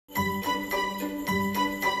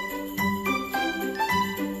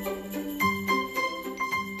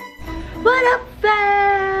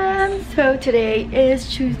So today is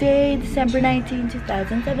Tuesday, December 19,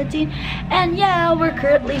 2017, and yeah, we're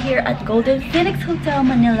currently here at Golden Phoenix Hotel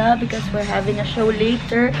Manila because we're having a show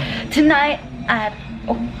later tonight at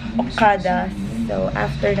Okada. So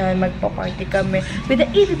after na magpa-party kami with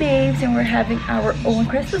the Eat Babes and we're having our own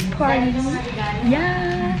Christmas party.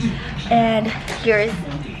 Yeah, and here's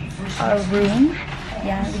our room.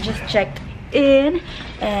 Yeah, we just checked in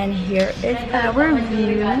and here is our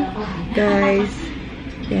view, guys.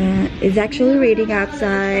 Yeah, it's actually raining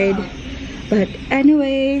outside, but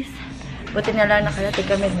anyways, buti na lang nakarating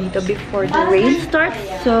kami dito before the rain starts.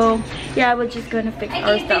 So yeah, we're just gonna fix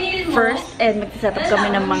our stuff first and mag-set up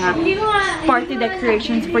kami ng mga party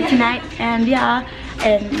decorations for tonight. And yeah,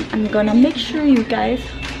 and I'm gonna make sure you guys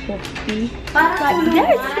will be right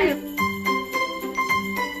there too.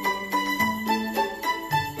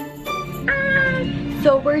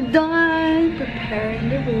 So we're done preparing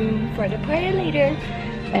the room for the party later.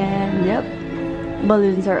 And yep,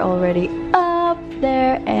 balloons are already up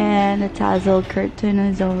there and the tassel curtain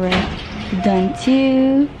is already done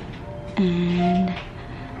too. And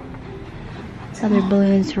other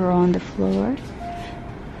balloons are on the floor.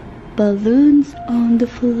 Balloons on the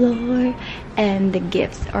floor. And the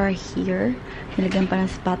gifts are here. Nilagyan pa ng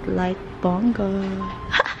spotlight, bongo.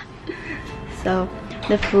 So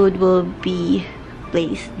the food will be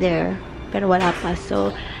placed there, pero wala pa.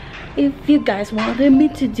 So if you guys wanted me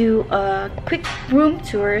to do a quick room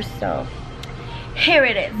tour, so here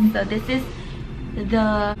it is. So this is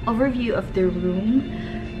the overview of the room.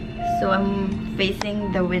 So I'm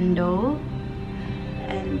facing the window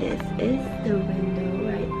and this is the window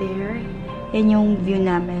right there. Yan yung view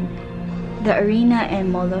namin, the arena and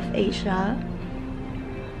Mall of Asia.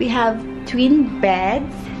 We have twin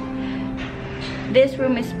beds. This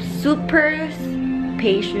room is super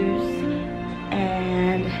spacious,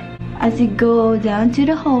 and as you go down to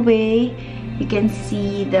the hallway, you can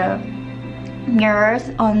see the mirrors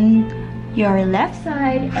on your left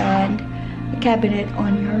side and the cabinet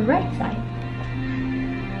on your right side.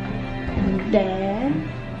 And then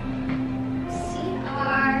see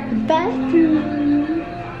our bathroom.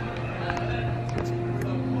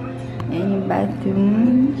 And your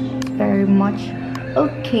bathroom is very much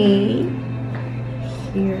okay.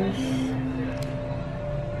 Here's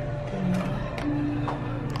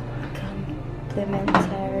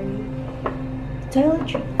complimentary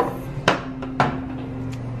toiletries,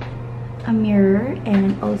 a mirror,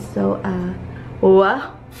 and also a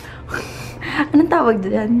wow, anong tawag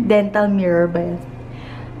dyan? Dental mirror ba yan?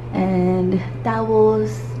 And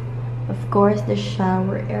towels, of course, the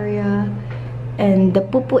shower area and the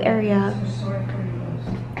poo-poo area.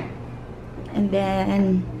 And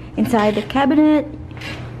then inside the cabinet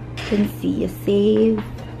you can see a safe,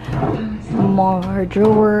 more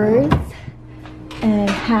drawers and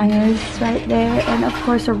hangers right there, and of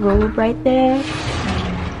course a robe right there.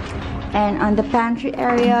 And on the pantry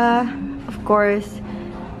area, of course,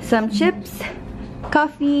 some chips,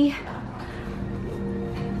 coffee,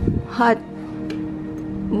 hot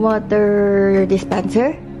water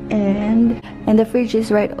dispenser, and the fridge is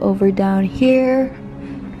right over down here.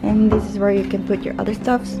 And this is where you can put your other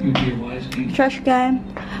stuffs. Trash can.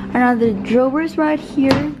 Another drawers right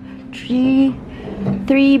here. Three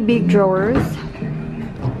big drawers.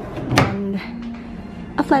 And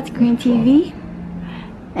a flat screen TV.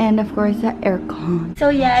 And of course the aircon. So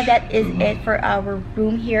yeah, that is it for our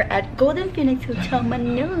room here at Golden Phoenix Hotel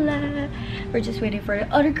Manila. We're just waiting for the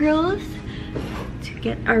other girls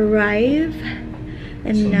to arrive.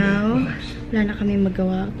 And now, wala na kami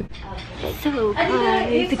magawa. So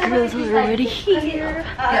guys, the girls are already here.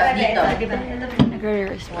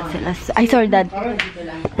 Nag-rehearse pa sila. I saw that.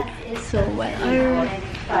 So while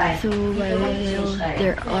they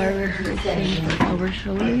are rehearsing for our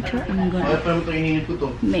show later, I'm gonna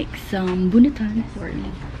make some bunutan for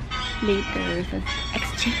later sa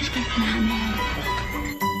exchange gift namin.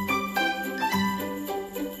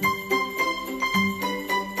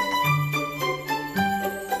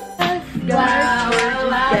 Guys, we're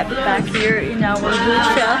just get back here in our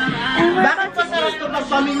hotel, and we're about to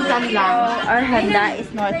our handa is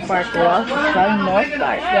North Park Wall. Well, North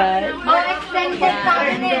Park, guys. And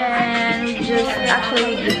then we just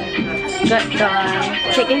actually got done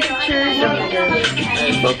taking pictures of the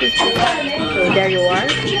focus. So there you are.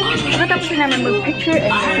 Nakatapos na namin mag-picture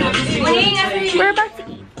and then we're about to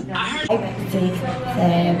eat. 5, 6,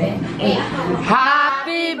 7, 8.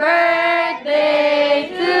 Happy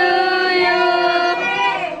birthday to you.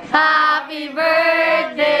 Happy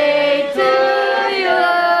birthday to you.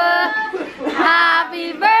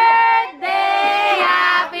 Happy birthday.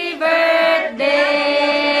 Happy birthday.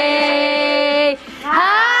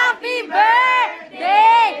 Happy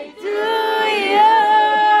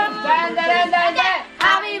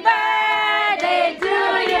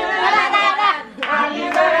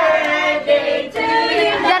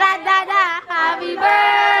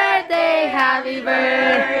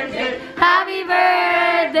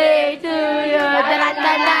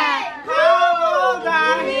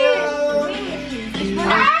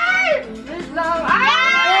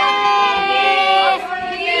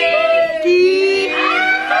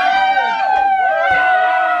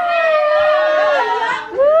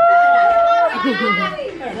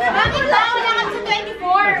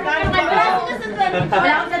Wala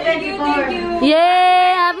kami sa 24.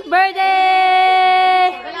 Yay! Happy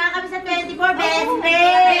birthday! Wala kami sa 24, best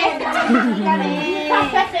friend!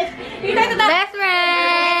 Best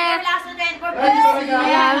friend! Wala kami sa 24, best friend!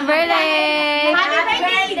 Happy birthday! Happy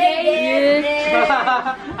birthday!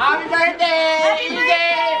 Happy birthday! EJ!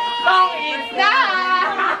 Long is na!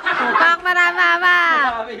 Pak marama!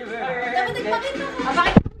 Dapat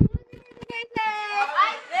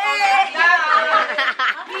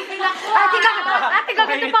nagpakita mo. Ate,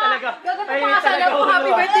 gagawin pa! Gagawin pa sana po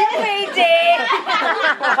happy birthday mo, AJ!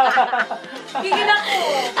 Gigil ako!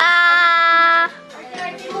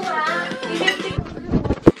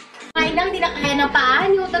 Ngayon lang, di na kaya ng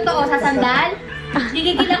paan. Yung totoo, sa sandal.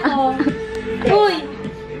 Gigigil ako. Uy!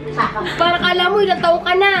 Parang alam mo, ilang taong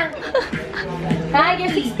ka na. Ha?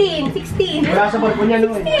 You're 16. 16. Wala sa balkon niya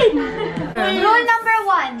noon. Rule number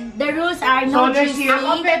 1. The rules are no GC.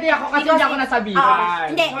 Ako pwede ako kasi hindi ako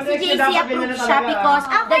nasabihan. Hindi, si GC approved siya because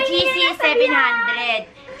the GC is 700.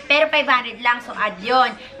 Pero 500 lang, so add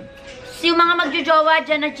yun. So, yung mga magjojowa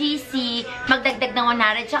dyan na GC, magdagdag ng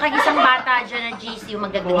 100. Tsaka isang bata dyan na GC, yung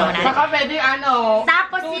magdagdag ng 100. Saka pwede ano,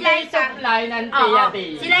 Tapos 2 sila days supply ng tiyati.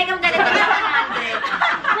 Sila yung magdadagdag ng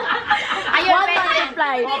 100. Ayun,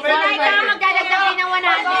 pwede. Sila yung magdadagdag din ng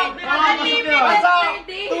 100. So,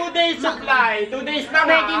 2 days supply. 2 days na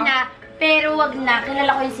Pwede na. Pero wag na.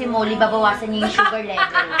 Kilala ko yung si Molly, babawasan niyo yung sugar level.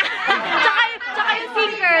 Tsaka yung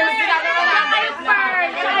fingers! Tsaka yung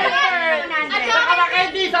pearl! At saka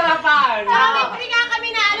hindi sarapan. may nga kami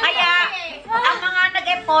na ano. Kaya, ang mga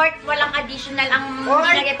nag-effort, walang additional. Ang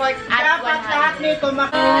nag-effort at 100. Dapat lahat nito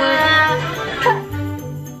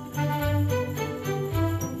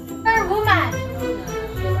Woman.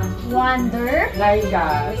 Wonder.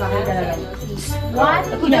 Laiga. Sakay ka na lang. What?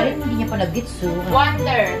 Kunyari, hindi niya pa nag-gets.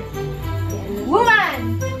 Wonder.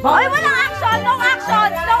 Woman. Ay, walang action! No action!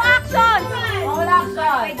 No action! Wala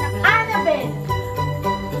action. Annabelle.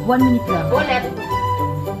 1 minute lang. Ulit.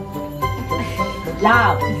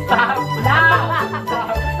 Love. Stop. Love.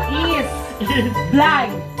 Is.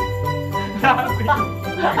 Blind. Blood.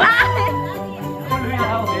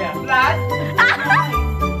 Blind.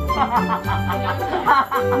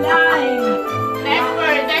 Next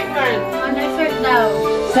word. Next word. Next word daw.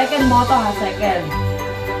 Second motto ha, second.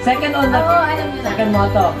 Second on the Alam niyo na. second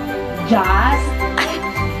motto. Just.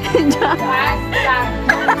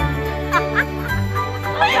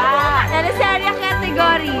 Teleserye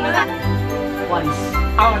category. Once.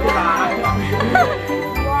 Oh, diba?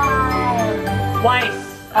 Twice.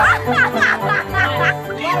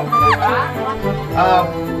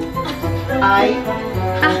 I.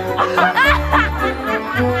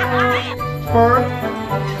 Per.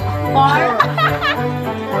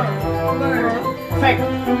 Perfect.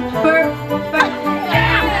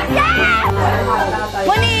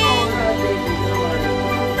 Morning!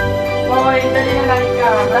 Hoy, dali na lang ka.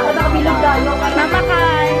 Dapat nakabilog tayo.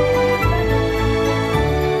 Mamakay!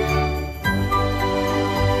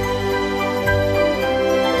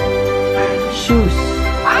 Shoes.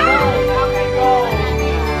 Okay, go.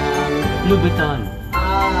 Louis Vuitton.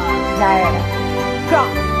 Zara.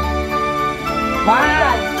 Crocs.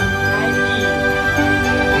 One.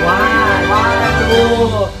 One,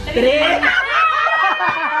 2, 3.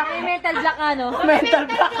 May mental block ano? Mental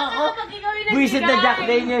block ako. Buisit na Jack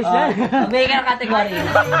Daniels yan. May ka category.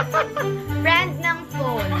 Brand ng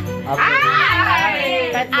phone. Okay.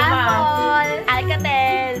 Apple.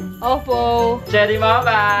 Alcatel. Oppo. Cherry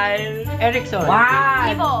Mobile. Ericsson.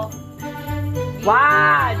 Vivo.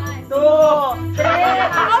 1, 2,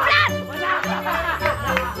 3. Oblat!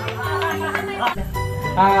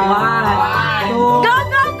 1, 2. Go,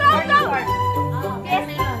 go, go, go!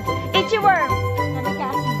 Yes. Itchy worm.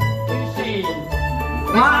 Sushi.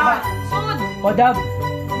 Kodab.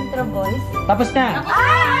 Intro voice. Tapos na.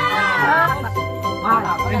 Ay,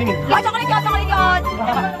 chocolate yun, chocolate yun!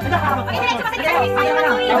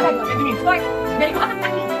 Very good.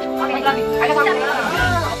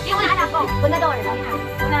 Yung mga anak ko. Bundador.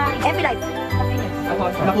 MP Light.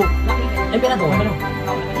 Naku. Emperador.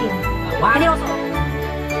 Generoso.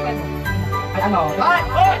 Ay, ano? Ay!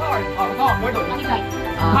 Gordon.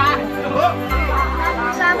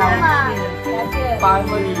 Sama ka.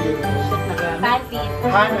 Family. Panties.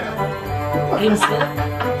 Crimson.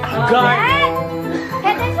 Guard.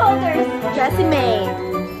 Head and shoulders. Jessie May.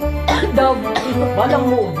 Dog.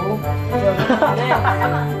 Walang mubo.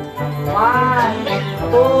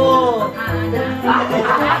 1, 2.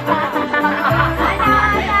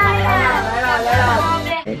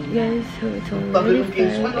 Guys, so it's already 5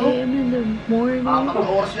 AM in the morning.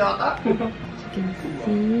 Oras yata. You can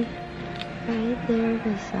see right there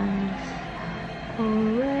the sun's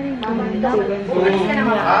already Still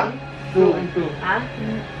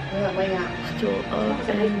up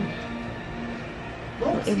and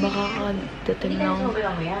iba kakadating ng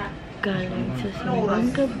galing sa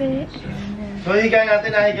simbang gabi. So, higa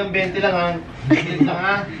natin, nahigang 20 lang ha. 20 lang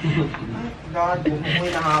ha. God,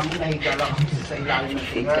 bumuhay na hamon, nahiga lang sa ilalim ng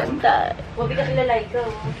singan. Huwag ka ilalay ko.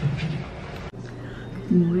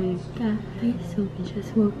 Morning guys, so we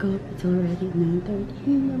just woke up. It's already 9:30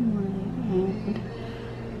 in the morning and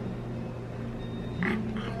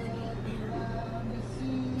I'm asking them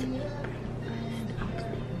to eat breakfast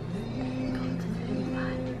upstairs. Go to sleep,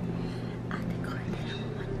 but at the car they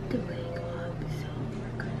don't want to wake up, so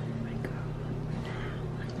we're gonna wake her up now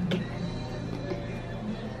again.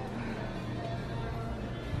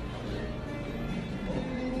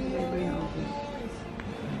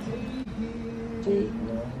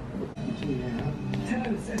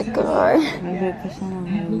 Car.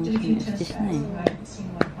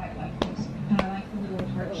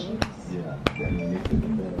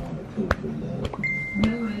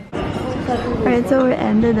 Alright, so we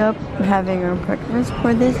ended up having our breakfast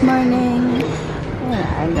for this morning.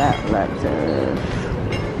 I got lots of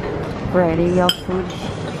variety of food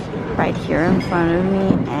right here in front of me,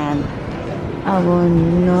 and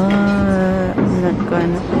I'm not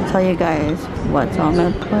going to tell you guys what's on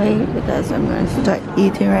my plate because I'm going to start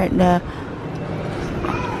eating right now.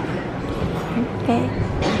 Okay,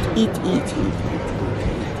 eat.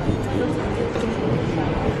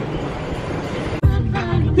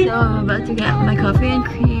 So I'm about to get my coffee and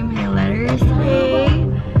cream and letters today.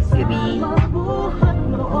 Maybe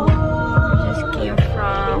just came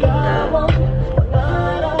from the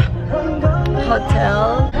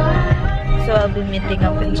hotel. So I'll be meeting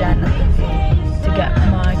up with Jonathan to get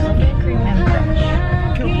my coffee and cream and brunch.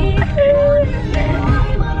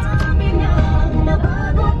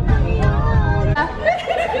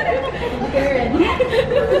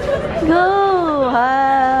 Go!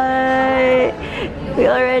 Hi! We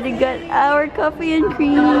already got our coffee and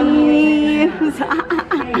cream.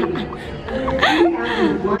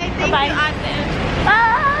 Bye!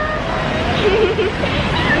 Bye!